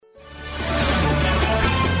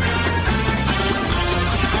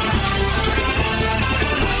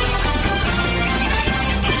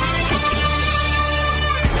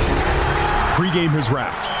is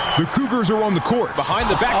wrapped. The Cougars are on the court. Behind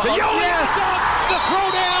the back to Yoda. Yes! The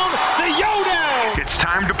throwdown. The Yoda. It's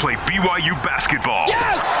time to play BYU basketball.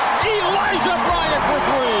 Yes! Elijah Bryant for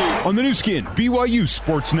 3. On the new skin, BYU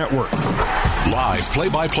Sports Network. Live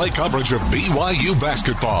play-by-play coverage of BYU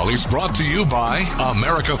basketball is brought to you by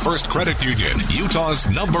America First Credit Union, Utah's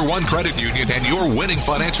 #1 credit union and your winning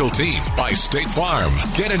financial team. By State Farm.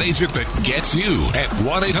 Get an agent that gets you at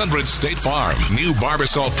 1-800-STATE-FARM. New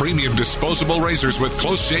Barbasol Premium Disposable Razors with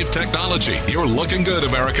close shave technology. You're looking good,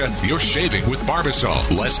 America. You're shaving with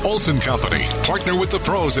Barbasol. Les Olson Company. Partner with the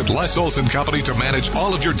pros at Les Olson Company to manage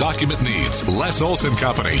all of your document needs. Les Olson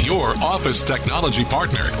Company, your office technology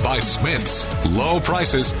partner. By Smith's. Low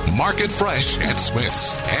prices, market fresh at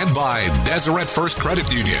Smith's. And by Deseret First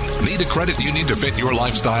Credit Union. Need a credit union to fit your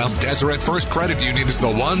lifestyle? Deseret First Credit Union is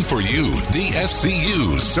the one for you.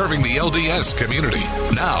 DFCU, serving the LDS community.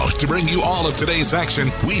 Now, to bring you all of today's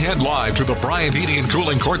action, we head live to the Bryant Heating and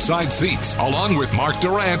Cooling courtside seats. Along with Mark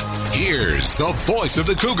Durant, here's the voice of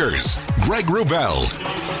the Cougars, Greg Wrubell.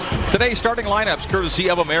 Today's starting lineups courtesy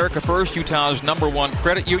of America First, Utah's #1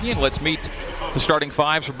 credit union. Let's meet the starting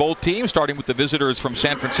fives for both teams, starting with the visitors from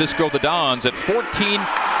San Francisco, the Dons, at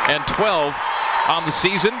 14-12 on the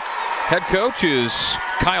season. Head coach is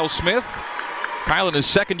Kyle Smith. Kyle in his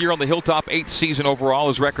second year on the Hilltop, 8th season overall.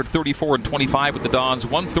 His record 34-25 with the Dons,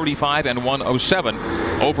 135 and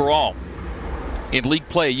 107 overall. In league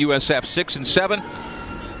play, USF 6-7.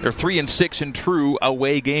 They're 3-6 in true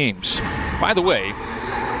away games. By the way,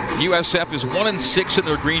 USF is 1-6 in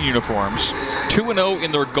their green uniforms, 2-0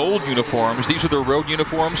 in their gold uniforms. These are their road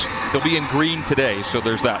uniforms. They'll be in green today, so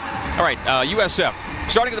there's that. All right, USF.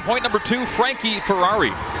 Starting at the point, number 2, Frankie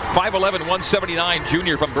Ferrari, 5'11", 179,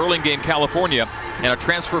 junior from Burlingame, California, and a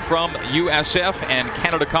transfer from USF and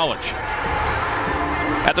Canada College.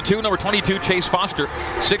 At the 2, number 22, Chase Foster,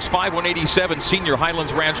 6'5", 187, senior,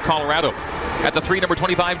 Highlands Ranch, Colorado. At the 3, number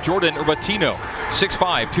 25, Jordan Ratino,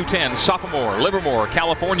 6'5", 210, sophomore, Livermore,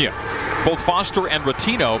 California. Both Foster and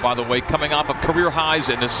Ratino, by the way, coming off of career highs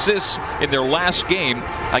in assists in their last game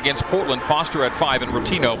against Portland. Foster at 5 and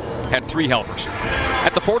Ratino had 3 helpers.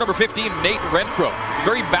 At the 4, number 15, Nate Renfro.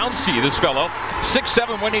 Very bouncy, this fellow.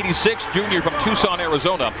 6'7", 186, junior from Tucson,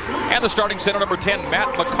 Arizona. And the starting center, number 10,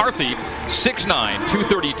 Matt McCarthy, 6'9",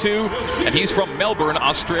 232, and he's from Melbourne,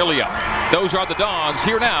 Australia. Those are the Dons.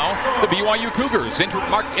 Here now, the BYU Cougars,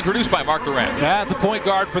 introduced by Mark Durant. At the point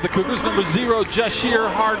guard for the Cougars, number 0,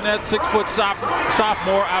 Jashir Hardnett, 6-foot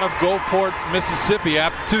sophomore out of Gulfport, Mississippi.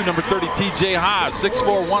 At the 2, number 30, TJ Haas,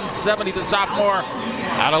 6'4", 170, the sophomore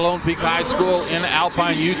out of Lone Peak High School in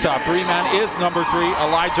Alpine, Utah. 3-man is number 3,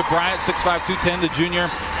 Elijah Bryant, 6'5", 210, the junior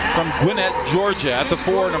from Gwinnett, Georgia. At the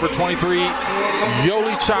 4, number 23,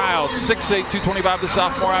 Yoli Child, 6'8", 225, the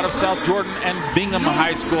sophomore out of South Jordan and Bingham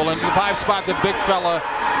High School. And the 5 spot, the big fella,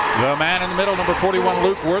 the man in the middle, number 41,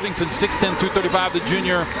 Luke Worthington, 6'10", 235, the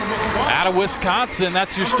junior out of Wisconsin.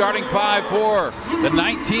 That's your starting 5 for the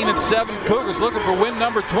 19-7 Cougars, looking for win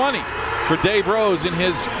number 20 for Dave Rose in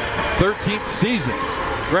his 13th season.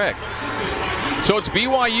 Greg. So it's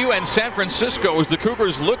BYU and San Francisco as the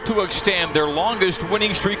Cougars look to extend their longest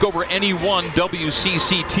winning streak over any one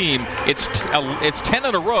WCC team. It's 10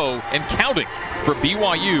 in a row and counting for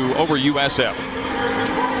BYU over USF.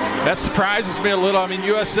 That surprises me a little. I mean,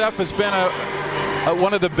 USF has been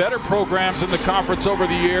one of the better programs in the conference over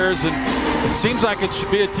the years, and it seems like it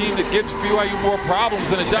should be a team that gives BYU more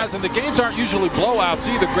problems than it does. And the games aren't usually blowouts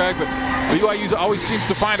either, Greg, but BYU always seems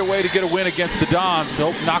to find a way to get a win against the Dons.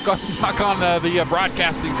 So knock on the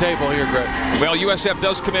broadcasting table here, Greg. Well, USF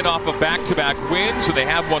does come in off of back-to-back wins, so they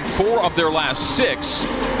have won 4 of their last 6.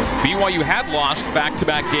 BYU had lost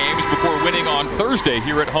back-to-back games before winning on Thursday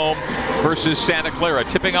here at home versus Santa Clara.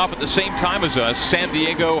 Tipping off at the same time as us, San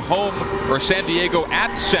Diego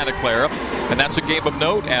at Santa Clara. And that's a game of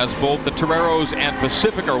note as both the Toreros and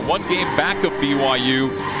Pacific are 1 game back of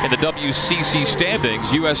BYU in the WCC standings.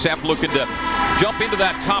 USF looking to jump into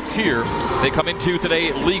that top tier. They come into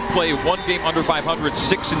today league play 1 game under 500,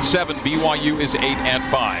 6-7. BYU is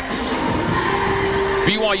 8-5.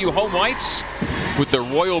 BYU home whites with the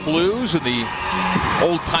royal blues and the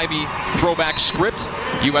old-timey throwback script.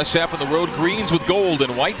 USF and the road greens with gold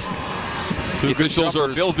and white. The officials are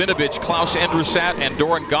Bill Vinovich, Klaus Andrusat, and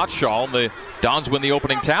Doran Gottschall. The Dons win the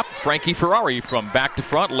opening tap. Frankie Ferrari from back to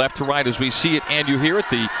front, left to right as we see it and you hear it.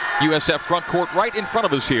 The USF front court right in front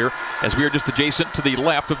of us here as we are just adjacent to the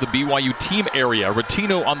left of the BYU team area.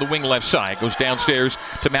 Ratino on the wing left side goes downstairs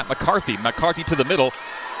to Matt McCarthy. McCarthy to the middle.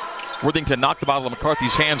 Worthington knocked the ball out of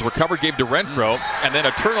McCarthy's hands, recovered, gave to Renfro, and then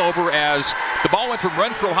a turnover as the ball went from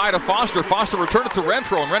Renfro high to Foster. Foster returned it to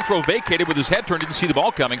Renfro, and Renfro vacated with his head turned, didn't see the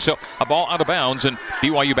ball coming, so a ball out of bounds and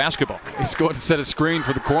BYU basketball. He's going to set a screen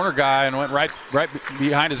for the corner guy and went right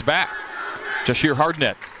behind his back. Jashir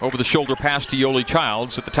Hardnett over the shoulder pass to Yoli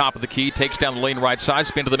Childs at the top of the key, takes down the lane right side,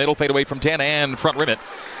 spin to the middle, fade away from 10 and front rim it.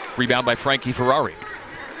 Rebound by Frankie Ferrari.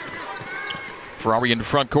 Ferrari into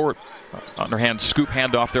front court. Underhand scoop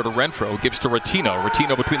handoff there to Renfro. Gives to Ratino.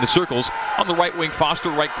 Ratino between the circles. On the right wing, Foster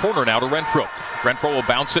right corner now to Renfro. Renfro will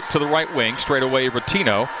bounce it to the right wing. Straight away,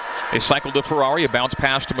 Ratino. A cycle to Ferrari. A bounce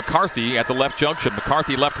pass to McCarthy at the left junction.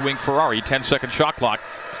 McCarthy left wing Ferrari. 10-second shot clock.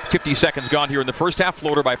 50 seconds gone here in the first half.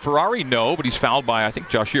 Floater by Ferrari. No, but he's fouled by, I think,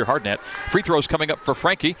 Jashir Hardnett. Free throws coming up for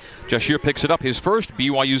Frankie. Jashir picks it up. His first,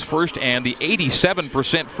 BYU's first, and the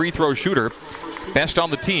 87% free throw shooter. Best on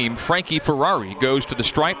the team, Frankie Ferrari goes to the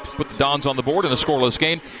stripe, put the Dons on the board in a scoreless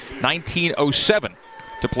game. 19:07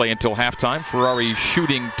 to play until halftime. Ferrari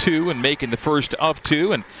shooting 2 and making the first of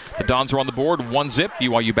 2, and the Dons are on the board 1-zip.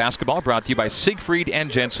 BYU basketball brought to you by Siegfried and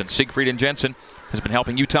Jensen. Siegfried and Jensen has been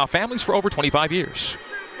helping Utah families for over 25 years.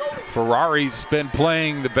 Ferrari's been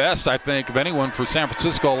playing the best, I think, of anyone for San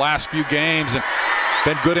Francisco last few games, and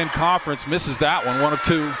been good in conference. Misses that one, 1 of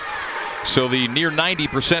 2. So the near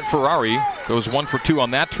 90% Ferrari goes 1 for 2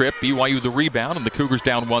 on that trip. BYU the rebound, and the Cougars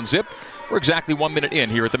down 1-zip. We're exactly 1 minute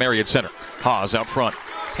in here at the Marriott Center. Haas out front.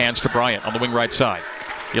 Hands to Bryant on the wing right side.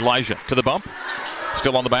 Elijah to the bump.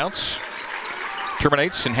 Still on the bounce.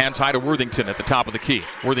 Terminates and hands high to Worthington at the top of the key.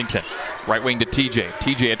 Worthington, right wing to TJ.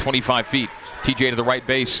 TJ at 25 feet. TJ to the right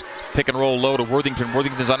base. Pick and roll low to Worthington.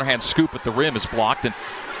 Worthington's underhand scoop at the rim is blocked, and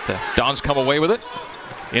the Dons come away with it.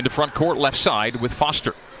 Into front court, left side with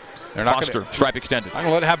Foster. They're not Foster, stripe extended. I'm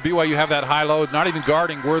going to let BYU have that high low, not even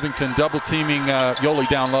guarding Worthington, double teaming Yoli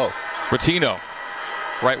down low. Ratino,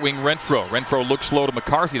 right wing Renfro. Renfro looks low to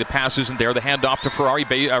McCarthy. The pass isn't there. The handoff to Ferrari.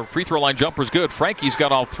 Free throw line jumper's good. Frankie's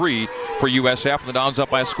got all 3 for USF, and the Dons up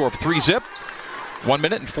by a score of 3-zip. 1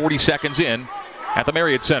 minute and 40 seconds in at the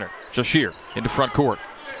Marriott Center. Jashir into front court.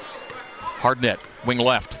 Hardnett, wing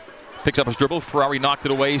left. Picks up his dribble. Ferrari knocked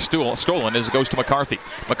it away. Stolen as it goes to McCarthy.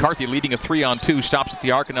 McCarthy leading a 3-on-2. Stops at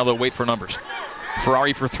the arc, and now they'll wait for numbers.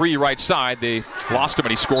 Ferrari for 3 right side. They lost him,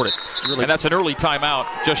 and he scored it. And that's an early timeout.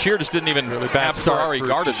 Jashir just didn't even have Ferrari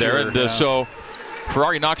guarded there. And so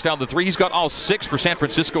Ferrari knocks down the 3. He's got all 6 for San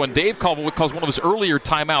Francisco. And Dave calls one of his earlier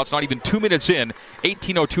timeouts, not even 2 minutes in.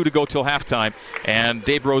 18:02 to go till halftime. And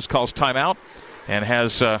Dave Rose calls timeout and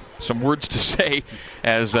has some words to say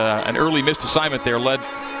as an early missed assignment there led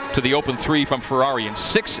to the open 3 from Ferrari, and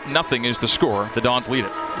 6-0 is the score. The Dons lead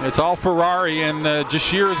it. It's all Ferrari, and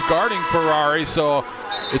Jashir is guarding Ferrari, so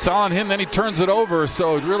it's on him. Then he turns it over,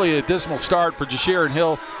 so really a dismal start for Jashir, and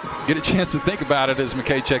he'll get a chance to think about it as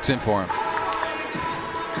McKay checks in for him.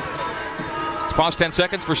 Let's pause 10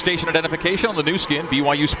 seconds for station identification on the new skin,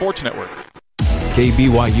 BYU Sports Network.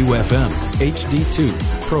 KBYU FM,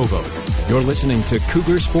 HD2, Provo. You're listening to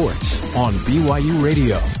Cougar Sports on BYU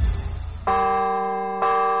Radio.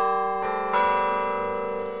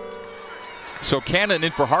 So Cannon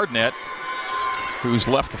in for Hardnett, who's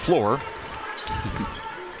left the floor.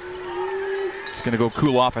 He's going to go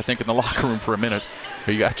cool off, I think, in the locker room for a minute.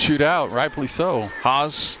 He got chewed out, rightfully so.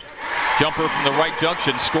 Haas, jumper from the right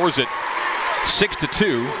junction, scores it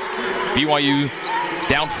 6-2. BYU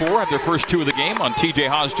down 4, have their first 2 of the game on TJ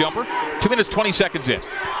Haas jumper. 2 minutes, 20 seconds in.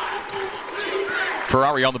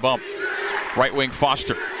 Ferrari on the bump. Right wing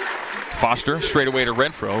Foster. Foster straight away to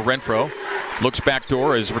Renfro. Renfro looks back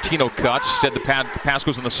door as Ratino cuts. Instead the pass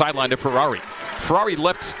goes on the sideline to Ferrari. Ferrari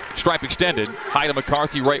left stripe extended. High to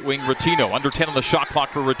McCarthy, right wing Ratino. Under 10 on the shot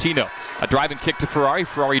clock for Ratino. A driving kick to Ferrari.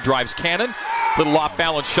 Ferrari drives Cannon. Little off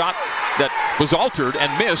balance shot that was altered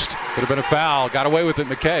and missed. Could have been a foul. Got away with it,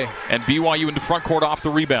 McKay. And BYU into front court off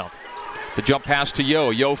the rebound. The jump pass to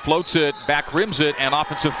Yo. Yo floats it, back rims it, and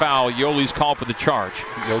offensive foul. Yoli's called for the charge.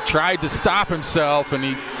 Yo tried to stop himself, and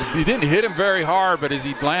he didn't hit him very hard, but as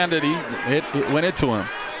he landed, it went into him.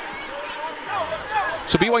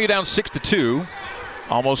 So BYU down 6-2.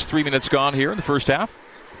 Almost 3 minutes gone here in the first half.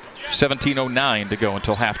 17:09 to go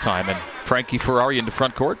until halftime. And Frankie Ferrari into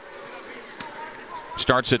front court.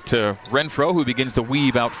 Starts it to Renfro, who begins to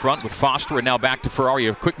weave out front with Foster, and now back to Ferrari.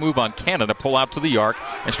 A quick move on Cannon, a pull out to the arc,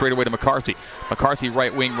 and straight away to McCarthy. McCarthy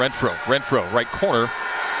right wing, Renfro. Renfro right corner,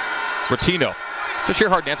 Ratino. Jashir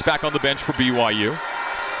Hardnett's back on the bench for BYU.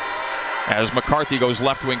 As McCarthy goes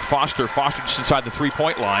left wing, Foster. Foster just inside the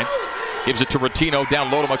three-point line. Gives it to Ratino, down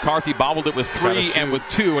low to McCarthy, bobbled it with 3 and with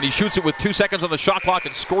 2, and he shoots it with 2 seconds on the shot clock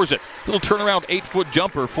and scores it. Little turnaround 8-foot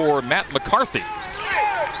jumper for Matt McCarthy.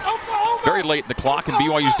 very late in the clock, and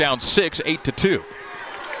BYU's down 6, 8-2.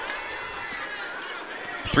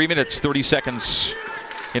 3 minutes, 30 seconds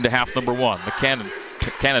into half number one.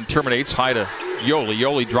 Cannon terminates high to Yoli.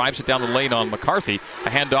 Yoli drives it down the lane on McCarthy. A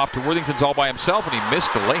handoff to Worthington's all by himself, and he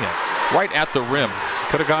missed the layup right at the rim.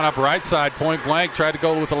 Could have gone up right side, point blank, tried to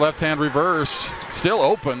go with a left-hand reverse. Still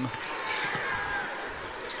open.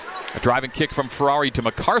 A driving kick from Ferrari to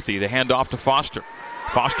McCarthy. The handoff to Foster.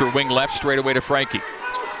 Foster wing left, straight away to Frankie.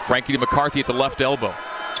 Frankie to McCarthy at the left elbow.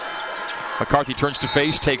 McCarthy turns to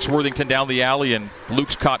face, takes Worthington down the alley, and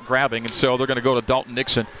Luke's caught grabbing, and so they're going to go to Dalton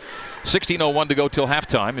Nixon. 16:01 to go till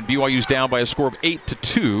halftime, and BYU's down by a score of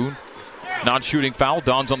 8-2. Non-shooting foul.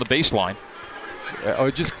 Don's on the baseline.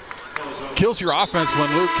 It just kills your offense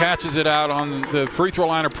when Luke catches it out on the free throw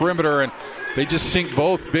line or perimeter, and they just sink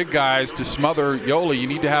both big guys to smother Yoli. You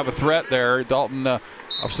need to have a threat there. Dalton,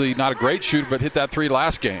 obviously not a great shooter, but hit that three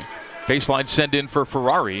last game. Baseline send in for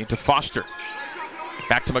Ferrari to Foster.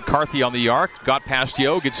 Back to McCarthy on the arc. Got past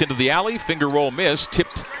Yo. Gets into the alley. Finger roll miss.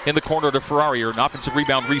 Tipped in the corner to Ferrari. Or an offensive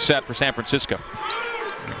rebound reset for San Francisco.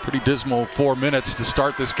 Pretty dismal 4 minutes to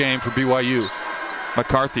start this game for BYU.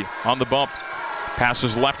 McCarthy on the bump.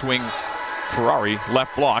 Passes left wing. Ferrari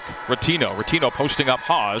left block. Ratino posting up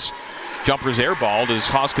Haas. Jumper's airballed as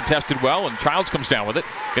Haas contested well, and Childs comes down with it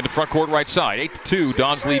in the front court right side. 8-2.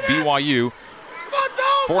 Dons lead BYU.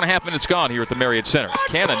 4.5 minutes gone here at the Marriott Center.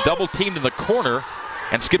 Cannon double teamed in the corner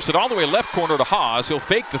and skips it all the way left corner to Haas. He'll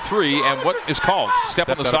fake the three, and what is called? Step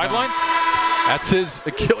on the sideline? That's his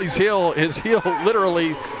Achilles heel. His heel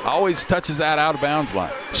literally always touches that out of bounds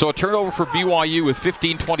line. So a turnover for BYU with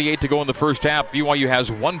 15:28 to go in the first half. BYU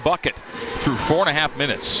has one bucket through 4.5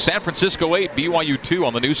 minutes. San Francisco 8, BYU 2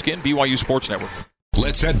 on the new skin, BYU Sports Network.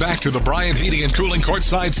 Let's head back to the Bryant Heating and Cooling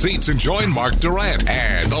courtside seats and join Mark Durant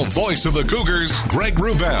and the voice of the Cougars, Greg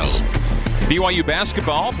Wrubell. BYU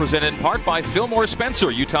basketball presented in part by Fillmore Spencer,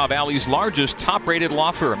 Utah Valley's largest top-rated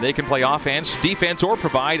law firm. They can play offense, defense, or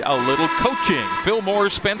provide a little coaching. Fillmore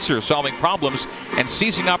Spencer, solving problems and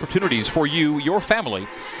seizing opportunities for you, your family,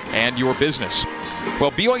 and your business.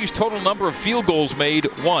 Well, BYU's total number of field goals made,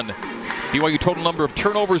 1. BYU total number of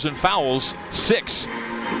turnovers and fouls, 6.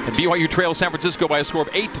 And BYU trails San Francisco by a score of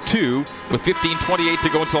 8-2 with 15:28 to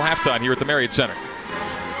go until halftime here at the Marriott Center.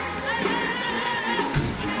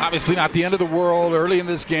 Obviously not the end of the world. Early in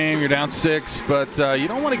this game, you're down 6, but you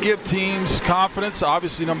don't want to give teams confidence,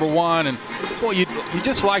 obviously, number one. And, well, you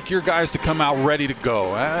just like your guys to come out ready to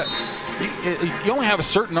go. You only have a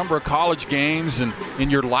certain number of college games in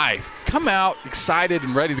your life. Come out excited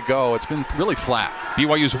and ready to go. It's been really flat.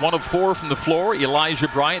 BYU's 1 of 4 from the floor. Elijah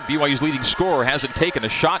Bryant, BYU's leading scorer, hasn't taken a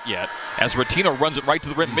shot yet as Ratino runs it right to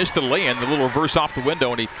the rim, missed the lay-in, the little reverse off the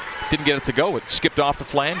window, and he didn't get it to go. It skipped off the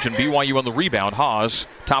flange, and BYU on the rebound. Haas,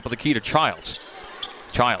 top of the key to Childs.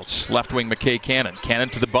 Childs, left wing McKay Cannon. Cannon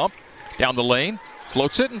to the bump, down the lane.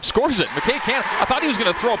 Floats it and scores it. McKay Cannon, I thought he was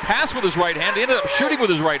going to throw a pass with his right hand. He ended up shooting with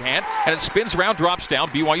his right hand, and it spins around, drops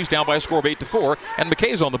down. BYU's down by a score of 8-4, and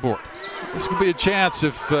McKay's on the board. This could be a chance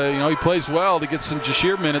if he plays well to get some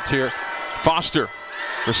Jashir minutes here. Foster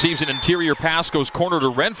receives an interior pass, goes corner to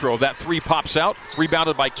Renfro. That three pops out,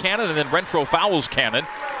 rebounded by Cannon, and then Renfro fouls Cannon.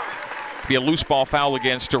 Be a loose ball foul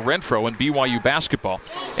against Renfro in BYU basketball.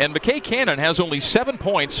 And McKay Cannon has only 7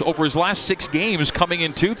 points over his last 6 games coming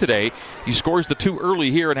into today. He scores the 2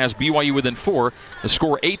 early here and has BYU within 4. The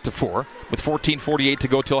score 8-4 with 14:48 to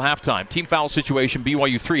go till halftime. Team foul situation,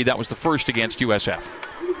 BYU 3. That was the first against USF.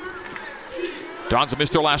 Dons have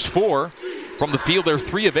missed their last 4. From the field, they're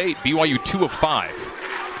 3 of 8. BYU 2 of 5.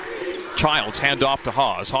 Childs hand off to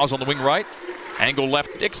Haas. Haas on the wing right. Angle left,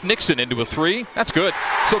 Nixon into a 3. That's good.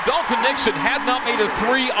 So Dalton Nixon had not made a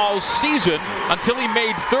 3 all season until he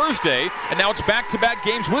made Thursday, and now it's back-to-back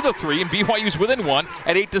games with a 3, and BYU's within 1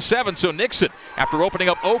 at 8-7. So Nixon, after opening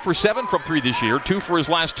up 0 for 7 from 3 this year, 2 for his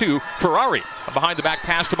last 2. Ferrari, a behind-the-back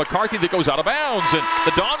pass to McCarthy that goes out of bounds, and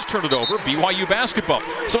the Dons turn it over. BYU basketball.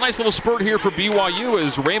 So a nice little spurt here for BYU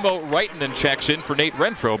as Ramo Reitinen checks in for Nate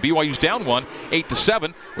Renfro. BYU's down 1,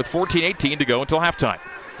 8-7, with 14:18 to go until halftime.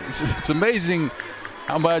 It's amazing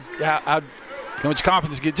how much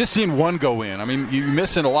confidence you get just seeing one go in. I mean, you're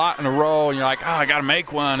missing a lot in a row, and you're like, I got to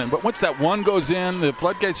make one. But once that one goes in, the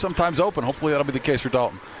floodgates sometimes open. Hopefully that'll be the case for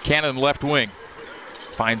Dalton. Cannon left wing.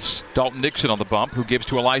 Finds Dalton Nixon on the bump, who gives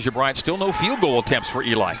to Elijah Bryant. Still no field goal attempts for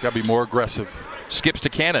Eli. Got to be more aggressive. Skips to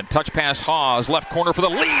Cannon. Touch pass Haas. Left corner for the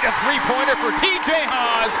lead. A three-pointer for T.J.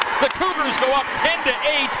 Haas. The Cougars go up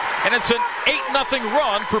 10-8, and it's an 8-0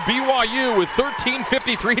 run for BYU with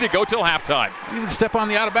 13:53 to go till halftime. You didn't step on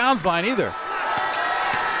the out-of-bounds line either.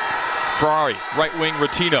 Ferrari, right wing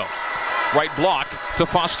Ratino. Right block to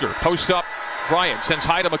Foster. Posts up Bryant sends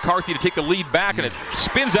high to McCarthy to take the lead back, and it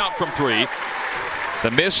spins out from 3. The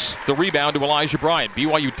miss, the rebound to Elijah Bryant.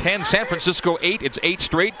 BYU 10, San Francisco 8. It's 8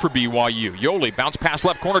 straight for BYU. Yoli bounce pass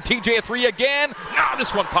left corner. TJ a 3 again. Now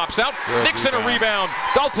this one pops out. Good Nixon rebound. A rebound.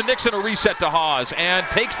 Dalton Nixon a reset to Haas and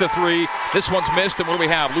takes the 3. This one's missed, and what do we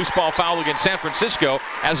have? Loose ball foul against San Francisco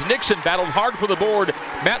as Nixon battled hard for the board.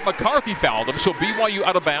 Matt McCarthy fouled him, so BYU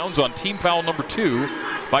out of bounds on team foul number 2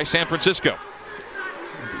 by San Francisco.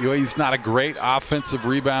 BYU's not a great offensive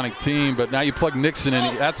rebounding team, but now you plug Nixon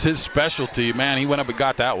in. That's his specialty. Man, he went up and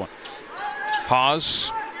got that one.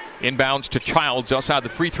 Haas inbounds to Childs outside the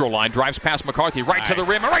free throw line. Drives past McCarthy right to the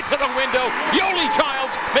rim, right to the window. Yoli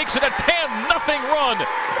Childs makes it a 10-0 run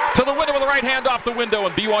to the window with the right hand off the window,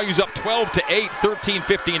 and BYU's up 12-8,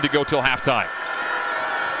 13-15 to go till halftime.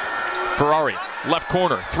 Ferrari, left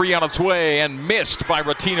corner, 3 on its way, and missed by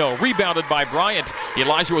Ratino. Rebounded by Bryant.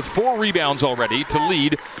 Elijah with 4 rebounds already to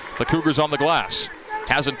lead the Cougars on the glass.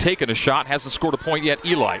 Hasn't taken a shot, hasn't scored a point yet.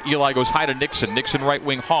 Eli goes high to Nixon. Nixon right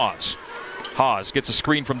wing Haas. Haas gets a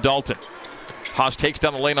screen from Dalton. Haas takes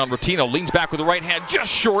down the lane on Ratino, leans back with the right hand,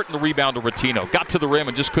 just short, and the rebound to Ratino. Got to the rim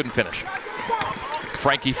and just couldn't finish.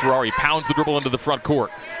 Frankie Ferrari pounds the dribble into the front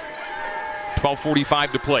court.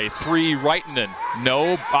 12:45 to play. 3, Reitinen.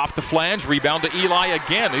 No, off the flange. Rebound to Eli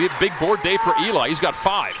again. A big board day for Eli. He's got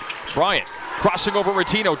 5. Bryant crossing over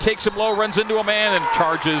Ratino. Takes him low, runs into a man, and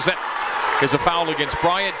charges. That is a foul against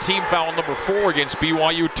Bryant. Team foul number 4 against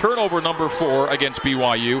BYU. Turnover number 4 against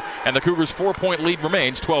BYU. And the Cougars' 4-point lead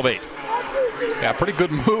remains 12-8. Yeah, pretty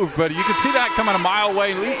good move, but you can see that coming a mile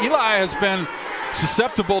away. Eli has been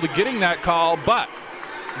susceptible to getting that call, but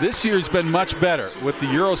this year's been much better with the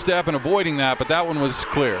Euro step and avoiding that, but that one was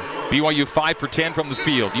clear. BYU 5 for 10 from the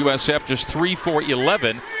field. USF just 3 for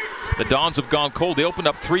 11. The Dons have gone cold. They opened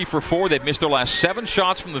up 3 for 4. They've missed their last 7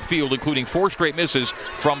 shots from the field, including 4 straight misses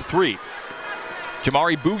from 3.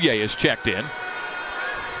 Jamari Bouye is checked in,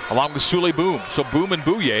 along with Sule Boom. So Boom and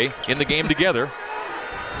Bouye in the game together.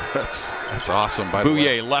 That's awesome, by the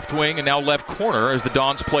way. Bouye left wing and now left corner as the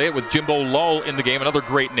Dons play it with Jimbo Lull in the game. Another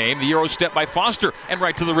great name. The Euro step by Foster and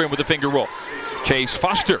right to the rim with a finger roll. Chase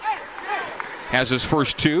Foster has his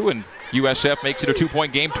first 2, and USF makes it a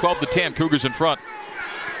 2-point game, 12-10. Cougars in front.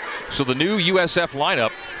 So the new USF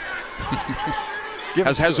lineup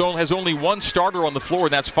has only one starter on the floor,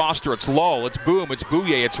 and that's Foster. It's Lull, it's Boom, it's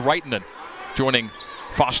Bouye, it's Reitinen joining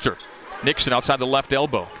Foster. Nixon outside the left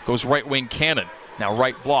elbow. Goes right wing Cannon. Now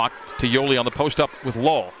right block to Yoli on the post up with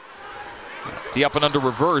Lull. The up and under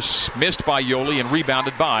reverse missed by Yoli and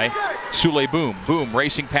rebounded by Sule Boom. Boom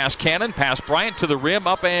racing past Cannon, past Bryant to the rim,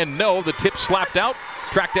 up and no. The tip slapped out.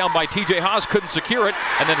 Tracked down by TJ Haas, couldn't secure it.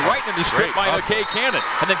 And then Reitinen is stripped by McKay Cannon.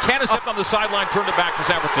 And then Cannon stepped on the sideline, turned it back to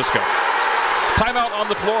San Francisco. Timeout on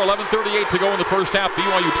the floor, 11:38 to go in the first half.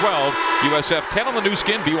 BYU 12, USF 10 on the new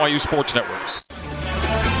skin, BYU Sports Network.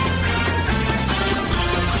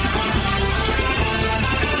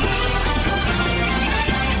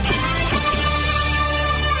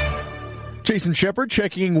 Jason Shepard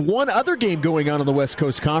checking one other game going on in the West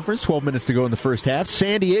Coast Conference. 12 minutes to go in the first half.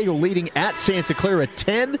 San Diego leading at Santa Clara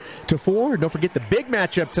 10-4. Don't forget the big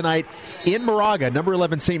matchup tonight in Moraga. Number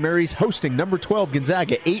 11 St. Mary's hosting number 12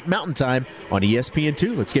 Gonzaga, 8 Mountain Time on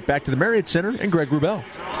ESPN2. Let's get back to the Marriott Center and Greg Wrubell.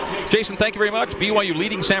 Jason, thank you very much. BYU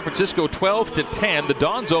leading San Francisco 12-10. The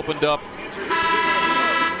Dons opened up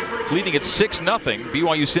leading at 6-0.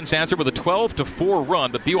 BYU since answered with a 12-4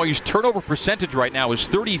 run, but BYU's turnover percentage right now is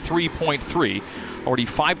 33.3. Already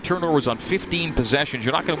 5 turnovers on 15 possessions.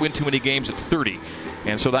 You're not going to win too many games at 30.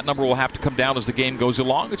 And so that number will have to come down as the game goes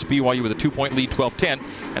along. It's BYU with a 2-point lead, 12-10.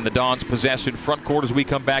 And the Dons possess in front court as we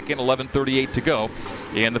come back in, 11:38 to go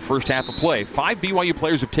in the first half of play. 5 BYU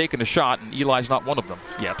players have taken a shot, and Eli's not one of them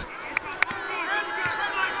yet.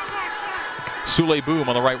 Sule Boom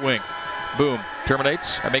on the right wing. Boom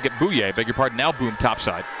terminates. I make it Bouye. Beg your pardon. Now Boom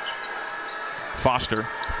topside. Foster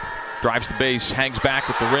drives the base, hangs back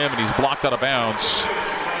with the rim, and he's blocked out of bounds.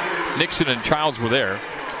 Nixon and Childs were there.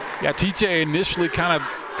 Yeah, TJ initially kind of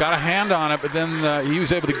got a hand on it, but then he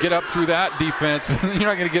was able to get up through that defense. You're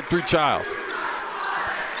not going to get through Childs.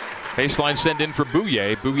 Baseline send in for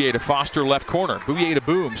Bouye. Bouye to Foster, left corner. Bouye to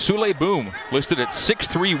Boom. Sule Boom listed at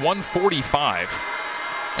 6'3", 145.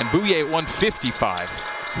 And Bouye at 155.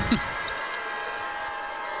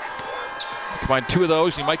 Combine 2 of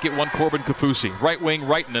those, you might get one Corbin Kaufusi. Right wing,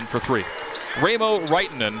 Reitinen for 3. Ramo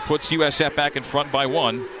Reitinen puts USF back in front by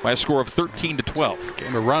 1 by a score of 13-12.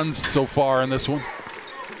 Game of runs so far in this one.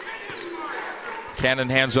 Cannon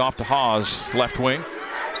hands off to Haas, left wing.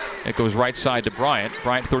 It goes right side to Bryant.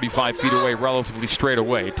 Bryant 35 feet away, relatively straight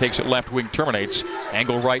away. Takes it left wing, terminates.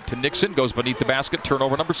 Angle right to Nixon, goes beneath the basket.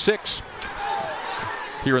 Turnover number 6.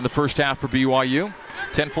 here in the first half for BYU.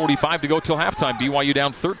 10:45 to go till halftime. BYU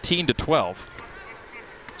down 13-12.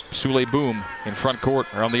 Sule Boom in front court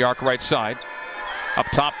or on the arc right side. Up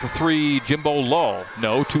top for three, Jimbo Lowe.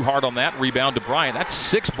 No, too hard on that. Rebound to Bryant. That's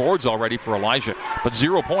 6 boards already for Elijah, but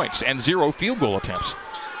 0 points and 0 field goal attempts.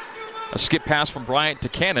 A skip pass from Bryant to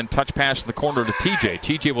Cannon. Touch pass in the corner to TJ.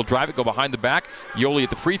 TJ will drive it, go behind the back. Yoli at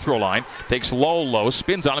the free throw line. Takes low,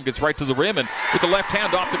 spins on him, gets right to the rim, and with the left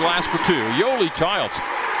hand off the glass for 2. Yoli Childs.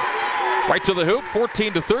 Right to the hoop,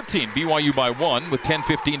 14-13. BYU by 1 with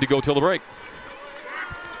 10:15 to go till the break.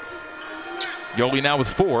 Yoli now with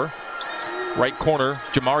 4. Right corner,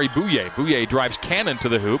 Jamari Bouye. Bouye drives Cannon to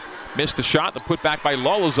the hoop. Missed the shot. The putback by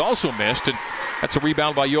Lull is also missed, and that's a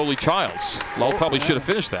rebound by Yoli Childs. Lull probably should have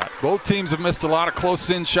finished that. Both teams have missed a lot of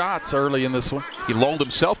close-in shots early in this one. He lulled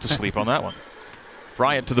himself to sleep on that one.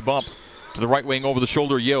 Bryant to the bump. To the right wing over the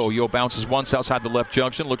shoulder, Yo. Yo bounces once outside the left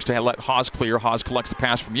junction. Looks to let Haas clear. Haas collects the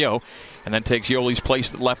pass from Yo. And then takes Yoli's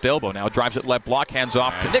place at the left elbow. Now drives it left block. Hands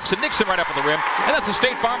off to Nixon. Nixon right up on the rim. And that's a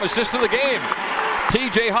State Farm assist of the game.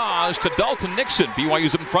 TJ Haas to Dalton Nixon.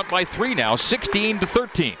 BYU's in front by 3 now.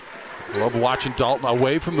 16-13. Love watching Dalton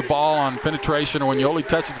away from the ball on penetration, or when Yoli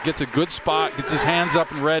touches, gets a good spot, gets his hands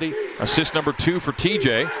up and ready. Assist number 2 for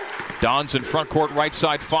TJ. Don's in front court right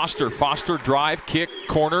side. Foster. Foster drive, kick,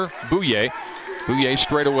 corner. Bouye. Bouye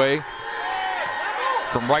straight away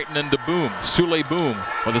from Wrighton into Boom. Sule Boom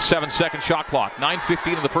with a 7-second shot clock.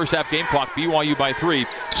 9:15 in the first half game clock. BYU by 3.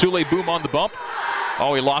 Sule Boom on the bump.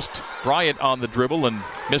 Oh, he lost Bryant on the dribble and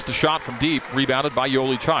missed a shot from deep. Rebounded by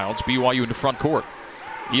Yoli Childs. BYU into front court.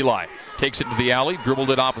 Eli takes it into the alley, dribbled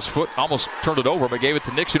it off his foot, almost turned it over, but gave it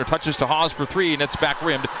to Nixon, who touches to Haas for 3, and it's back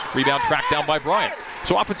rimmed. Rebound tracked down by Bryant.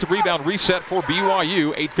 So offensive rebound reset for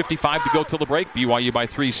BYU. 8:55 to go till the break. BYU by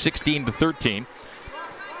 3, 16-13.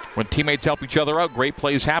 When teammates help each other out, great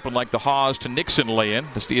plays happen, like the Haas to Nixon lay-in.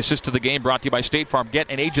 That's the assist to the game brought to you by State Farm.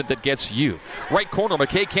 Get an agent that gets you. Right corner,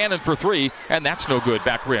 McKay Cannon for 3, and that's no good.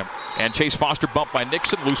 Back rim. And Chase Foster bumped by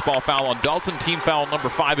Nixon. Loose ball foul on Dalton. Team foul number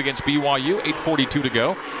 5 against BYU. 8:42 to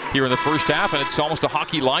go here in the first half, and it's almost a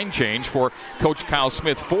hockey line change for Coach Kyle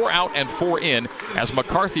Smith. 4 out and 4 in as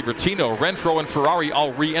McCarthy, Bertino, Renfro, and Ferrari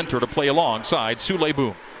all re-enter to play alongside Sule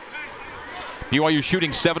Boom. BYU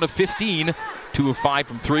shooting 7 of 15, 2 of 5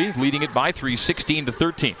 from 3, leading it by 3,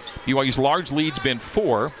 16-13. BYU's large lead's been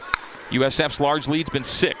 4. USF's large lead's been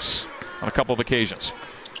 6 on a couple of occasions.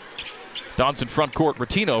 Don's in front court.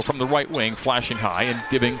 Bertino from the right wing, flashing high and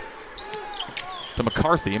giving to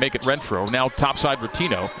McCarthy. Make it Renfro. Now topside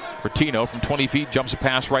Bertino. Bertino from 20 feet jumps a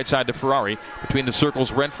pass right side to Ferrari. Between the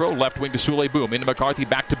circles, Renfro. Left wing to Sule Boom. Into McCarthy.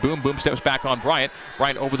 Back to Boom. Boom steps back on Bryant.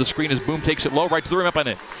 Bryant over the screen as Boom takes it low. Right to the rim, up and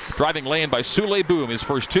in. Driving lane by Sule Boom. His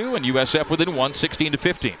first 2, and USF within 1,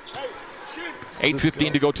 16-15.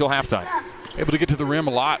 8:15 to go till halftime. Able to get to the rim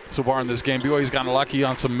a lot so far in this game. BYU's gotten lucky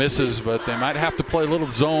on some misses, but they might have to play a little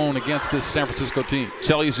zone against this San Francisco team.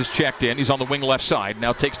 Sellius is checked in. He's on the wing left side.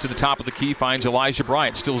 Now takes to the top of the key, finds Elijah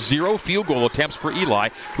Bryant. Still 0 field goal attempts for Eli,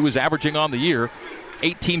 who is averaging on the year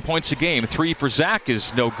 18 points a game. 3 for Zach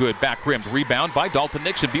is no good. Back rimmed. Rebound by Dalton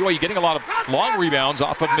Nixon. BYU getting a lot of long rebounds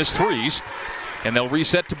off of missed threes. And they'll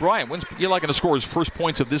reset to Bryant. When's Eli going to score his first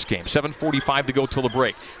points of this game? 7:45 to go till the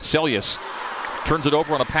break. Sellius turns it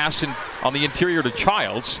over on a pass on the interior to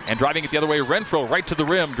Childs, and driving it the other way, Renfro right to the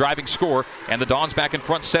rim, driving score, and the Dons back in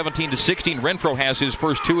front 17-16. Renfro has his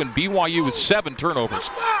first 2, and BYU with 7 turnovers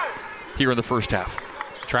here in the first half.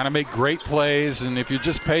 Trying to make great plays, and if you're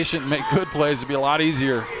just patient and make good plays, it'd be a lot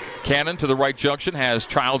easier. Cannon to the right junction has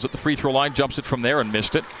Childs at the free throw line, jumps it from there and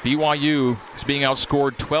missed it. BYU is being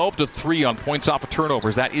outscored 12-3 on points off of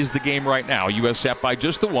turnovers. That is the game right now. USF by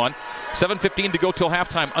just the 1. 7:15 to go till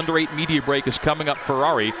halftime. Under 8 media break is coming up.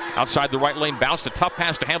 Ferrari outside the right lane, bounced a tough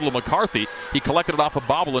pass to handle McCarthy. He collected it off a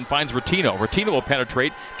bobble and finds Ratino. Ratino will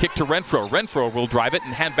penetrate, kick to Renfro. Renfro will drive it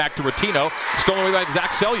and hand back to Ratino. Stolen away by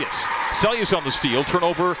Zach Sellius. Sellius on the steal.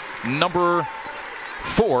 Turnover number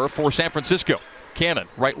 4 for San Francisco. Cannon,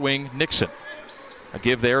 right wing, Nixon. A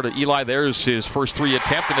give there to Eli. There's his first 3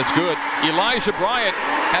 attempt, and it's good. Elijah Bryant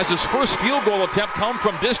has his first field goal attempt come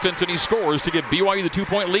from distance, and he scores to give BYU the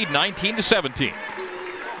 2-point lead, 19-17.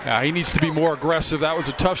 He needs to be more aggressive. That was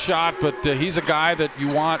a tough shot, but he's a guy that you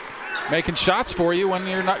want making shots for you when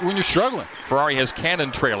you're struggling. Ferrari has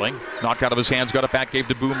Cannon trailing. Knocked out of his hands, got it back, gave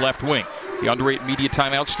to Boom left wing. The under 8 media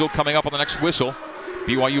timeout still coming up on the next whistle.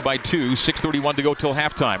 BYU by 2, 6:31 to go till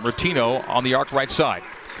halftime. Ratino on the arc right side.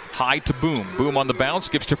 High to Boom. Boom on the bounce,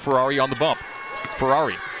 gives to Ferrari on the bump.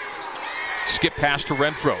 Ferrari Skip pass to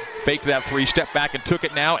Renfro. Faked that three, stepped back and took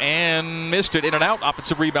it now and missed it. In and out.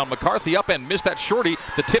 Offensive rebound. McCarthy up and missed that shorty.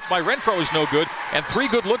 The tip by Renfro is no good. And 3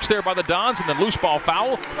 good looks there by the Dons, and then loose ball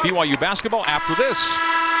foul. BYU basketball after this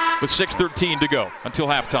with 6:13 to go until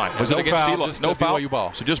halftime. Was no it against foul, Stilo? No foul. BYU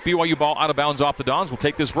ball. So just BYU ball out of bounds off the Dons. We'll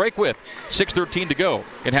take this break with 6:13 to go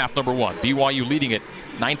in half number 1. BYU leading it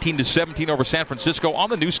 19-17 over San Francisco on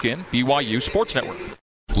the new skin, BYU Sports Network.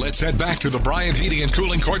 Let's head back to the Bryant Heating and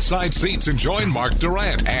Cooling courtside seats and join Mark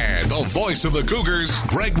Durant and the voice of the Cougars,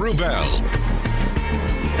 Greg Wrubell.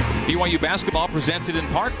 BYU basketball presented in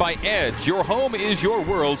part by Edge. Your home is your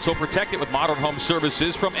world, so protect it with modern home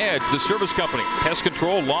services from Edge, the service company. Pest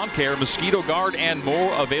control, lawn care, mosquito guard, and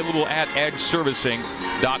more available at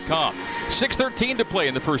edgeservicing.com. 6:13 to play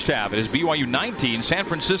in the first half. It is BYU 19, San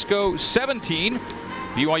Francisco 17.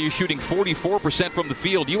 BYU shooting 44% from the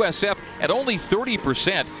field. USF at only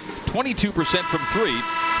 30%, 22% from 3,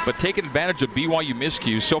 but taking advantage of BYU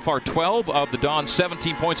miscues. So far, 12 of the Dons'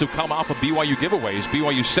 17 points have come off of BYU giveaways.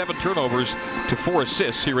 BYU 7 turnovers to 4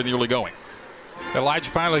 assists here in the early going. Elijah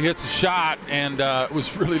finally hits a shot, and it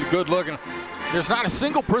was really good looking. There's not a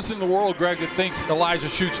single person in the world, Greg, that thinks Elijah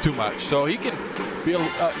shoots too much. So he can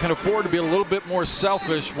afford to be a little bit more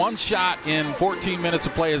selfish. One shot in 14 minutes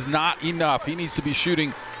of play is not enough. He needs to be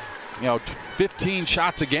shooting, 15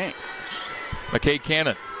 shots a game. McKay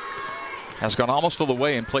Cannon has gone almost all the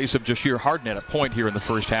way in place of Jashir Hardnett at point here in the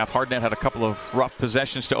first half. Hardnett had a couple of rough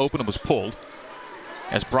possessions to open and was pulled.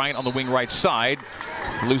 As Bryant on the wing right side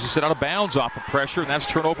loses it out of bounds off of pressure, and that's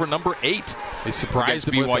turnover number 8. They surprised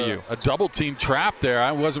him BYU. with a double team trap there.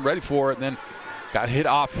 I wasn't ready for it, and then got hit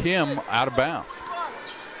off him out of bounds.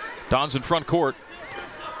 Dons in front court.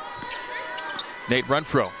 Nate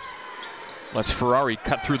Renfro lets Ferrari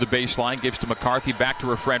cut through the baseline, gives to McCarthy, back to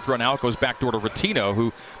Renfro. Now it goes backdoor to Ratino,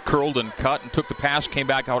 who curled and cut and took the pass, came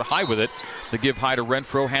back out high with it. The give high to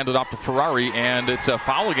Renfro, handed off to Ferrari, and it's a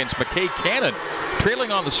foul against McKay Cannon,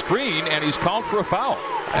 trailing on the screen, and he's called for a foul.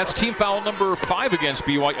 That's team foul number 5 against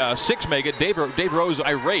BYU. 6 make it. Dave Rose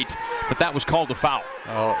irate, but that was called a foul.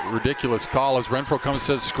 Oh, ridiculous call as Renfro comes and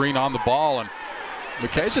says screen on the ball, and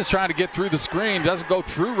McKay's just trying to get through the screen. Doesn't go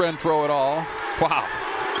through Renfro at all. Wow.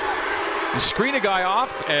 You screen a guy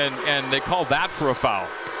off, and they call that for a foul.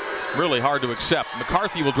 Really hard to accept.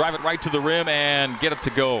 McCarthy will drive it right to the rim and get it to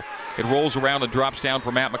go. It rolls around and drops down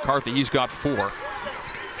for Matt McCarthy. He's got 4.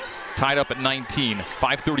 Tied up at 19.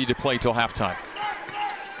 5:30 to play till halftime.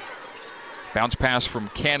 Bounce pass from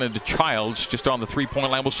Cannon to Childs just on the three-point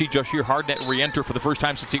line. We'll see Jashir Hardnett re-enter for the first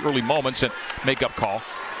time since the early moments and make-up call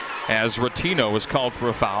as Ratino is called for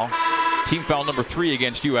a foul. Team foul number 3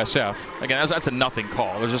 against USF. Again, that's a nothing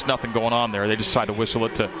call. There's just nothing going on there. They just decide to whistle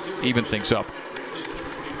it to even things up.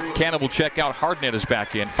 Cannon will check out. Hardnett is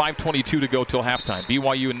back in. 5:22 to go till halftime.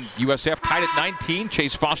 BYU and USF tied at 19.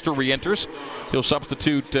 Chase Foster re-enters. He'll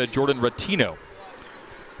substitute Jordan Ratino.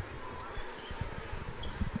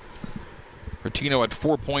 Ratino had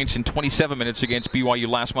 4 points in 27 minutes against BYU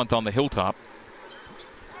last month on the Hilltop.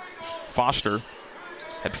 Foster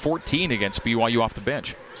had 14 against BYU off the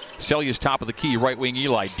bench. Selja's top of the key, right wing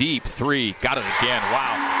Eli, deep, 3, got it again,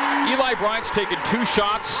 wow. Eli Bryant's taken 2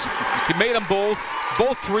 shots, he made them both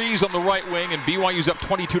 3s on the right wing, and BYU's up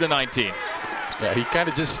 22-19. Yeah, he kind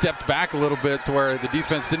of just stepped back a little bit to where the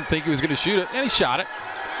defense didn't think he was going to shoot it, and he shot it.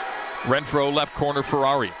 Renfro left corner,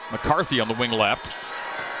 Ferrari. McCarthy on the wing left.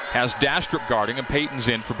 Has Dastrup guarding, and Payton's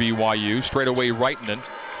in for BYU. Straight away, Reitinen.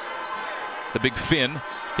 The big Finn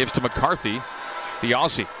gives to McCarthy, the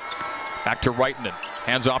Aussie. Back to Reitinen.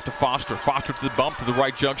 Hands off to Foster. Foster to the bump to the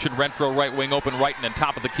right junction. Renfro right wing open. Reitinen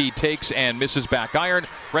top of the key takes and misses back iron.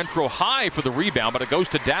 Renfro high for the rebound, but it goes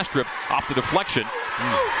to Dastrup off the deflection.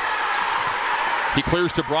 He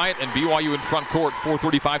clears to Bryant, and BYU in front court.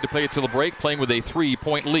 4:35 to play until the break, playing with a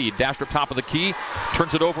 3-point lead. Dastrup top of the key.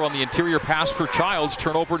 Turns it over on the interior pass for Childs.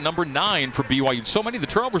 Turnover number 9 for BYU. So many of the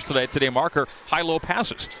turnovers today, Mark, are high-low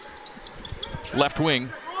passes. Left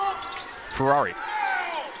wing, Ferrari.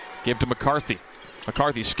 Give to McCarthy.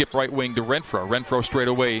 McCarthy skip right wing to Renfro. Renfro straight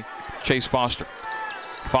away, Chase Foster.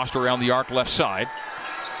 Foster around the arc left side.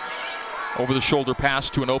 Over the shoulder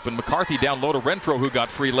pass to an open McCarthy down low to Renfro, who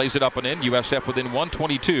got free, lays it up and in. USF within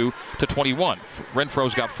 122-21.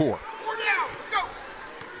 Renfro's got 4.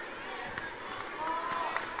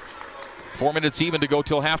 4 minutes even to go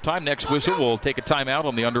till halftime. Next whistle, we'll take a timeout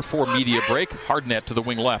on the under 4 media break. Hardnett to the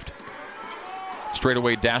wing left. Straight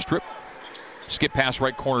away Dastrup. Skip pass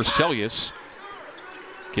right corner, Selja's.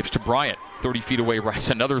 Gives to Bryant, 30 feet away, right.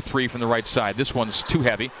 Another three from the right side. This one's too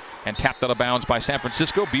heavy and tapped out of bounds by San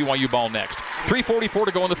Francisco. BYU ball next. 3:44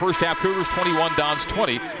 to go in the first half. Cougars 21, Dons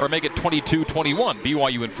 20, or make it 22-21.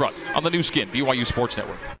 BYU in front on the new skin, BYU Sports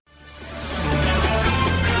Network.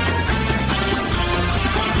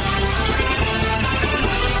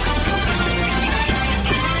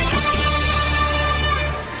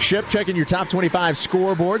 Shep checking your top 25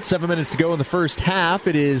 scoreboard. 7 minutes to go in the first half.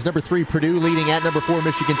 It is number 3 Purdue leading at number 4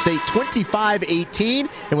 Michigan State 25-18.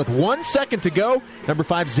 And with 1 second to go, number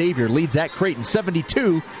 5 Xavier leads at Creighton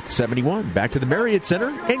 72-71. Back to the Marriott Center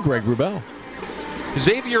and Greg Wrubell.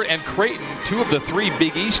 Xavier and Creighton, two of the 3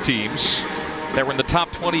 Big East teams that were in the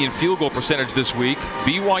top 20 in field goal percentage this week.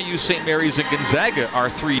 BYU, St. Mary's, and Gonzaga are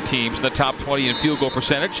 3 teams in the top 20 in field goal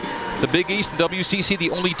percentage. The Big East and WCC,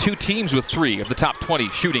 the only 2 teams with 3 of the top 20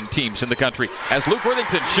 shooting teams in the country. As Luke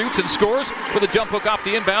Worthington shoots and scores with a jump hook off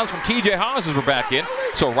the inbounds from TJ Haws as we're back in.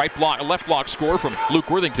 So a left block score from Luke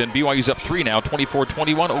Worthington. BYU's up 3 now,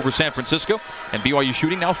 24-21 over San Francisco. And BYU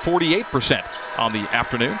shooting now 48% on the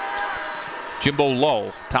afternoon. Jimbo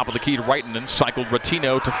Lull, top of the key to Reitinen, cycled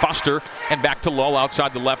Ratino to Foster, and back to Lull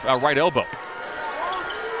outside the right elbow.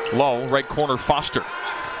 Lull, right corner, Foster.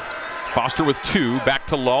 Foster with 2, back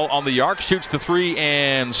to Lull on the arc, shoots the 3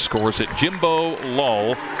 and scores it. Jimbo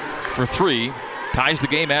Lull for 3, ties the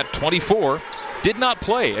game at 24. Did not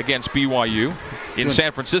play against BYU in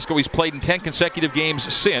San Francisco. He's played in 10 consecutive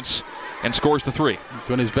games since and scores the 3.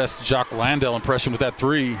 Doing his best Jock Landale impression with that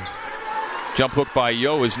 3. Jump hook by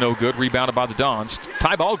Yo is no good. Rebounded by the Dons.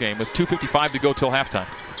 Tie ball game with 2:55 to go till halftime.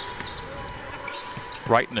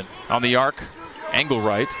 Reitinen on the arc. Angle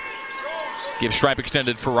right. Gives stripe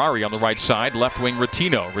extended Ferrari on the right side. Left wing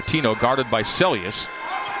Ratino. Ratino guarded by Celius.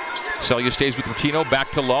 Celius stays with Ratino.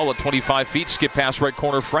 Back to Lull at 25 feet. Skip pass right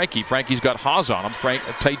corner Frankie. Frankie's got Haws on him.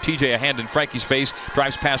 TJ a hand in Frankie's face.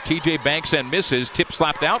 Drives past TJ. Banks and misses. Tip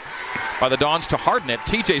slapped out by the Dons to Hardnett.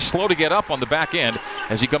 TJ slow to get up on the back end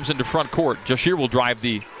as he comes into front court. Jashir will drive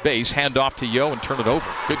the base. Hand off to Yo and turn it over.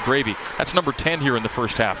 Good gravy. That's number 10 here in the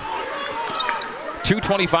first half.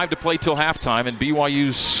 2:25 to play till halftime, and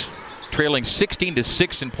BYU's trailing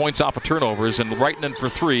 16-6 in points off of turnovers, and Reitinen for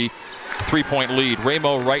 3. 3-point lead.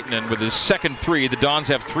 Ramo Reitinen with his second 3. The Dons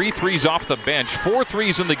have 3 threes off the bench, 4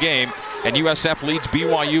 threes in the game, and USF leads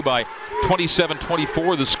BYU by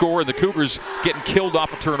 27-24 the score, and the Cougars getting killed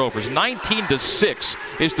off of turnovers. 19-6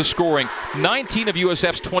 is the scoring. 19 of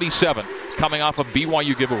USF's 27 coming off of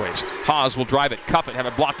BYU giveaways. Haws will drive it, cuff it, have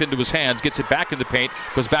it blocked into his hands, gets it back in the paint,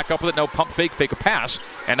 goes back up with it, no pump fake a pass,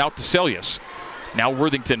 and out to Celius. Now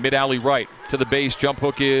Worthington, mid-alley right to the base. Jump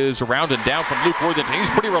hook is around and down from Luke Worthington. He's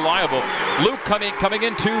pretty reliable. Luke coming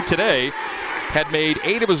into today had made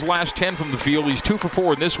 8 of his last 10 from the field. He's 2 for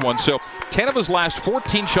 4 in this one. So 10 of his last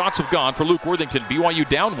 14 shots have gone for Luke Worthington. BYU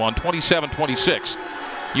down 1, 27-26.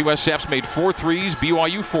 USF's made 4 threes,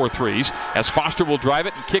 BYU 4 threes, as Foster will drive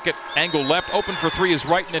it and kick it angle left. Open for 3 is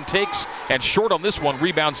Reitinen takes, and short on this one,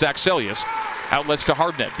 rebound Zach Celius. Outlets to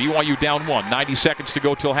Hardnett. BYU down 1, 90 seconds to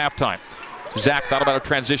go till halftime. Zach thought about a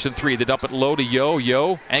transition 3. They dump it low to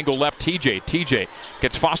Yo, angle left TJ. TJ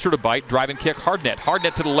gets Foster to bite, driving kick Hardnett.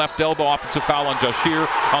 Hardnett to the left elbow, offensive foul on Jashir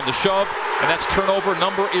on the shove, and that's turnover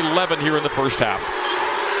number 11 here in the first half.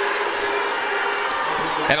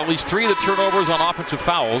 And at least 3 of the turnovers on offensive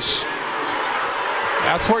fouls.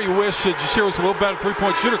 That's where you wish Jashir was a little better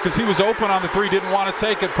 3-point shooter, because he was open on the 3, didn't want to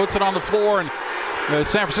take it, puts it on the floor, and the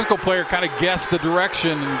San Francisco player kind of guessed the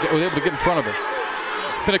direction and was able to get in front of it.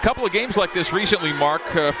 Been a couple of games like this recently, Mark,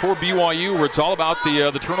 for BYU, where it's all about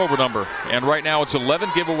the turnover number. And right now it's 11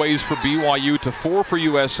 giveaways for BYU to 4 for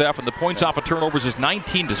USF, and the points off of turnovers is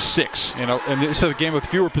 19-6. You know, and this is a game with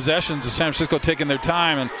fewer possessions. San Francisco taking their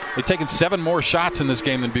time, and they've taken 7 more shots in this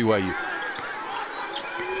game than BYU.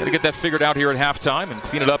 Got to get that figured out here at halftime and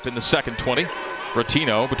clean it up in the second 20.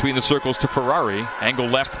 Ratino between the circles to Ferrari. Angle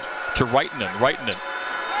left to Reitinen. Reitinen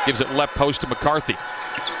gives it left post to McCarthy.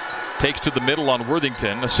 Takes to the middle on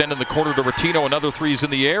Worthington. Ascend in the corner to Ratino. Another 3 is in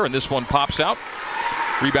the air, and this one pops out.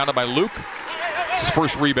 Rebounded by Luke. It's his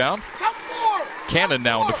first rebound. Cannon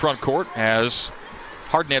now in the front court as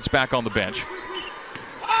Hardnett's back on the bench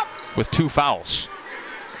with 2 fouls.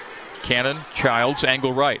 Cannon, Childs,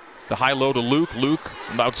 angle right. The high-low to Luke. Luke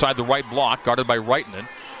outside the right block, guarded by Reitinen.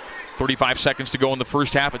 35 seconds to go in the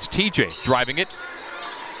first half. It's TJ driving it.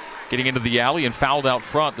 Getting into the alley and fouled out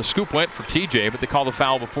front. The scoop went for TJ, but they call the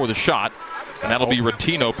foul before the shot. And that'll be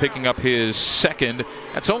Ratino picking up his second.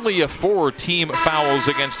 That's only 4 team fouls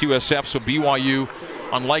against USF, so BYU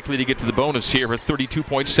unlikely to get to the bonus here at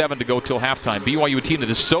 32.7 to go till halftime. BYU, a team that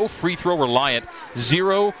is so free throw reliant.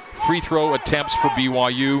 0 free throw attempts for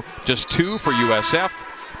BYU, just 2 for USF.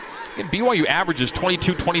 And BYU averages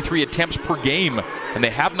 22-23 attempts per game, and they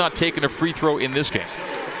have not taken a free throw in this game.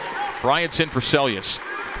 Bryant's in for Sellius.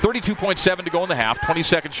 32.7 to go in the half.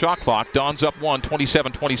 20-second shot clock. Dons up 1,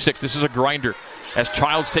 27-26. This is a grinder as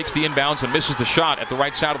Childs takes the inbounds and misses the shot at the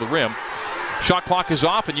right side of the rim. Shot clock is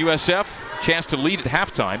off, and USF chance to lead at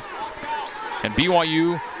halftime. And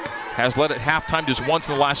BYU has led at halftime just once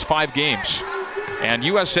in the last 5 games. And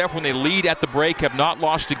USF, when they lead at the break, have not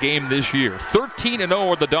lost a game this year. 13-0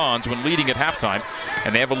 are the Dons when leading at halftime.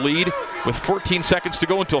 And they have a lead with 14 seconds to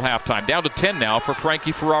go until halftime. Down to 10 now for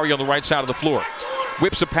Frankie Ferrari on the right side of the floor.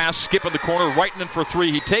 Whips a pass, skip in the corner, right in for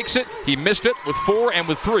 3. He takes it. He missed it with 4 and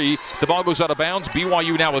with 3. The ball goes out of bounds.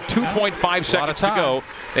 BYU now with 2.5 seconds to go.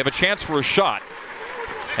 They have a chance for a shot.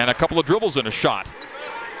 And a couple of dribbles and a shot.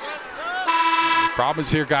 Problem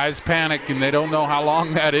is here, guys panic, and they don't know how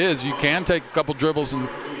long that is. You can take a couple dribbles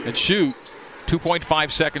and shoot.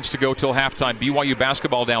 2.5 seconds to go till halftime. BYU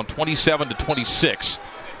basketball down 27-26.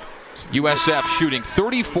 USF shooting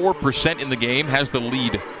 34% in the game, has the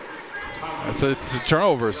lead. So it's the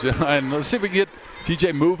turnovers. And let's see if we can get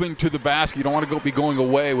TJ moving to the basket. You don't want to be going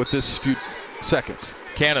away with this few seconds.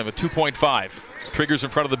 Cannon with 2.5. Triggers in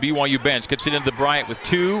front of the BYU bench. Gets it into Bryant with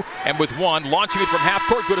 2 and with 1. Launching it from half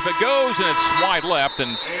court. Good if it goes, and it's wide left.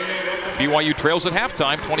 And BYU trails at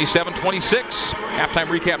halftime, 27-26. Halftime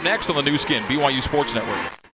recap next on the new skin, BYU Sports Network.